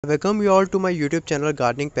Welcome you all to my YouTube channel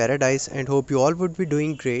Gardening Paradise and hope you all would be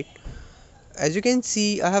doing great. As you can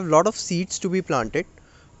see, I have a lot of seeds to be planted,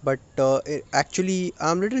 but actually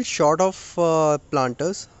I'm little short of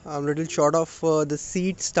planters. I'm little short of the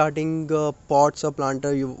seed starting pots or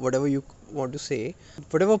planter, whatever you want to say.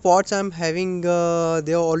 Whatever pots I'm having, they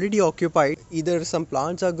are already occupied. Either some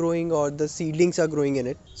plants are growing or the seedlings are growing in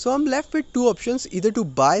it. So I'm left with two options: either to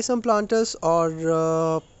buy some planters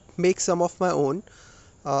or make some of my own.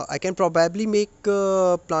 I can probably make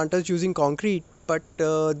planters using concrete, but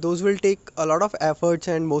those will take a lot of efforts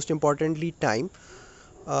and most importantly time.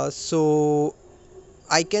 So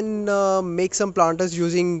I can make some planters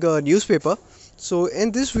using newspaper. So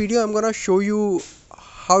in this video I'm gonna show you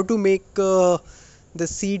how to make the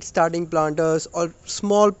seed starting planters or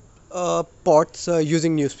small pots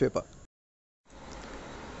using newspaper.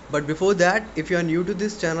 But before that, if you are new to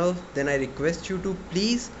this channel, then I request you to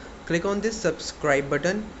please click on this subscribe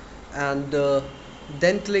button and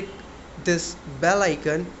then click this bell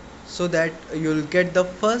icon so that you'll get the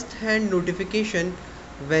first hand notification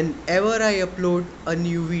whenever I upload a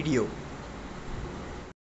new video.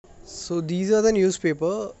 So these are the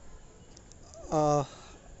newspaper. uh,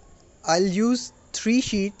 I'll use 3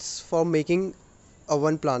 sheets for making a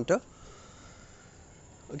one planter.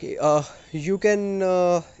 Okay, you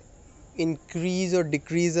can increase or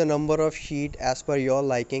decrease the number of sheet as per your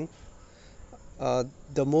liking.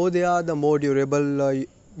 The more they are, the more durable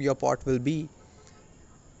your pot will be.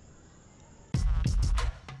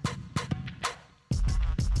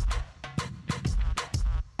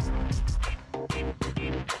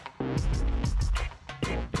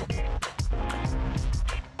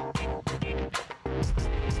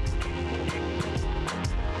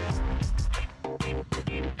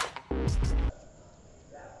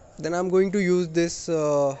 Then I'm going to use this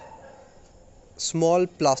small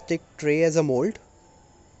plastic tray as a mold.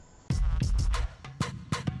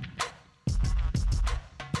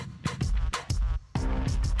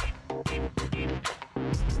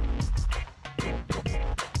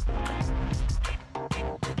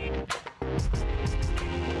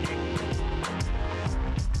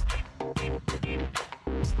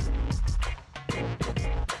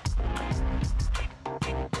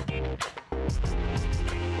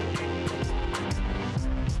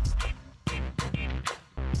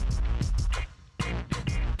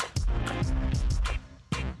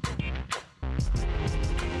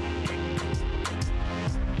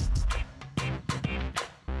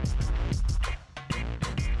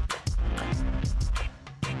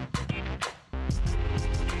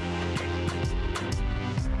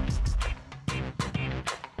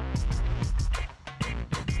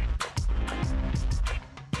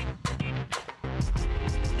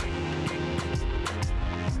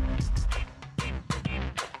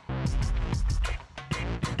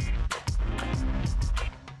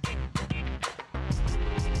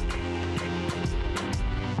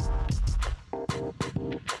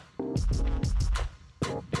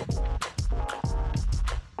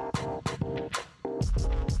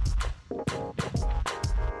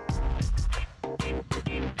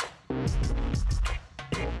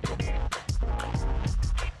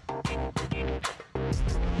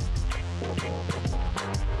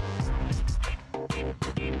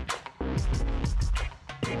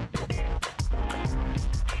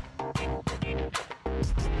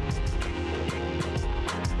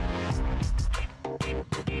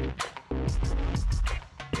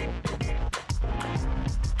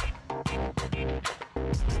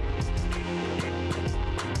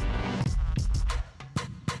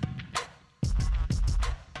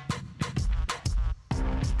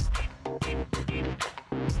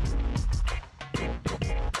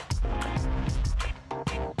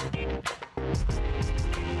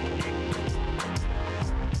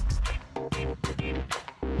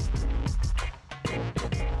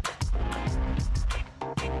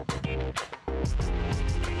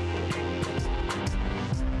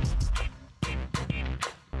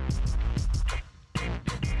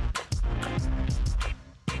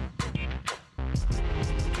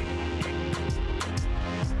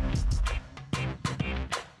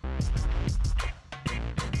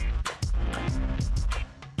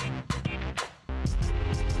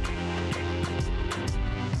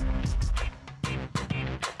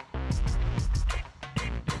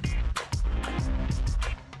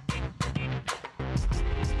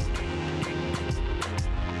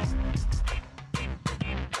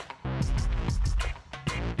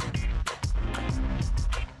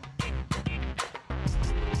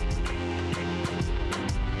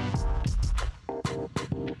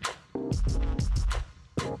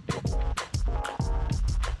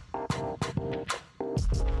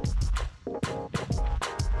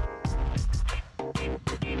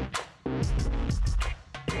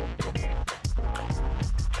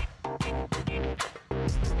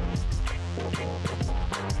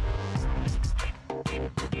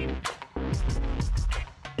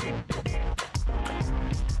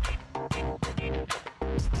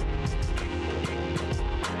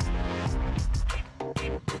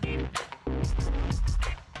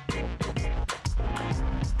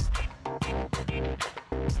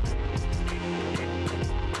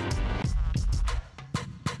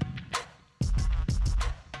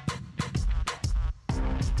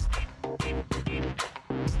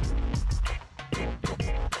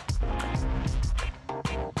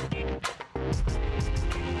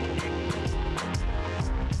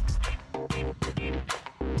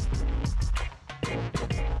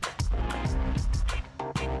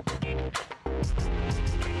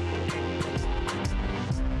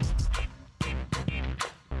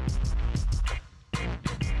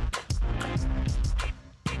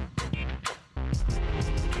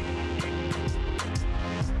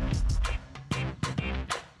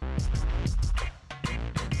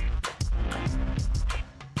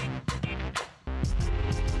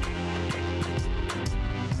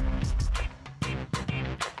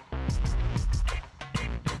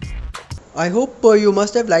 I hope you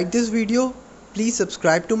must have liked this video. Please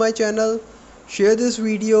subscribe to my channel, share this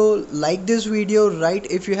video, like this video, write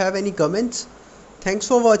if you have any comments. Thanks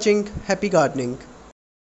for watching. Happy gardening.